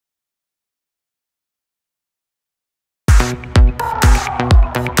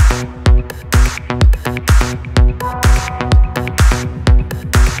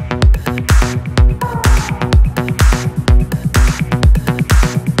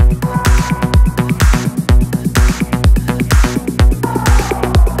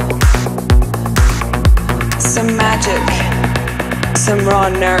some raw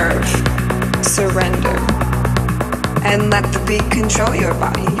nerve, surrender, and let the beat control your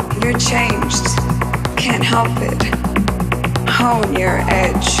body. You're changed, can't help it. Hone your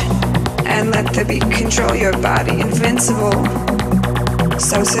edge, and let the beat control your body. Invincible,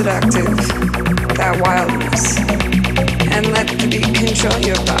 so seductive, that wildness. And let the beat control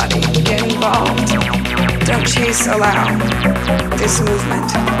your body. Get involved, don't chase, allow this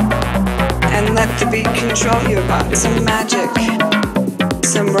movement. And let the beat control your body. Some magic,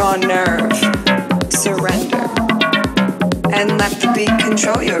 some raw nerve, surrender. And let the beat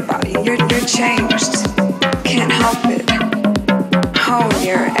control your body. You're changed, can't help it. Hone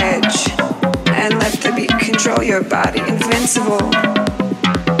your edge, and let the beat control your body. Invincible,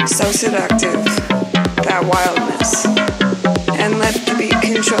 so seductive, that wildness. And let the beat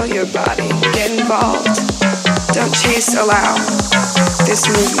control your body. Get involved, don't chase, allow this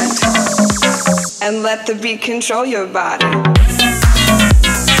movement. And let the beat control your body.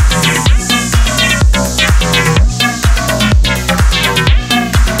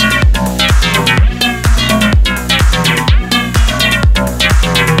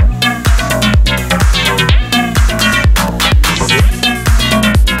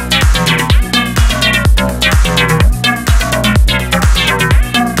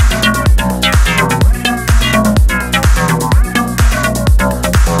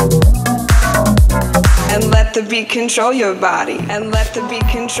 The beat control your body, and let the beat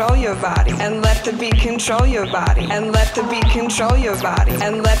control your body, and let the beat control your body, and let the beat control your body,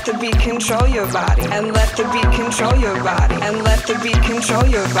 and let the beat control your body, and let the beat control your body, and let the beat control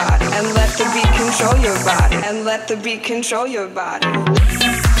your body, and let the beat control your body, and let the beat control your body.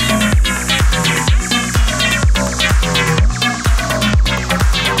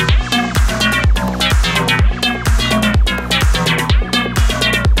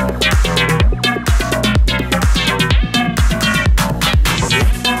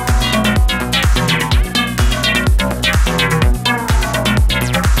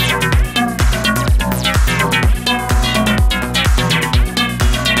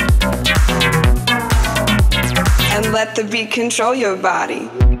 Let the beat control your body.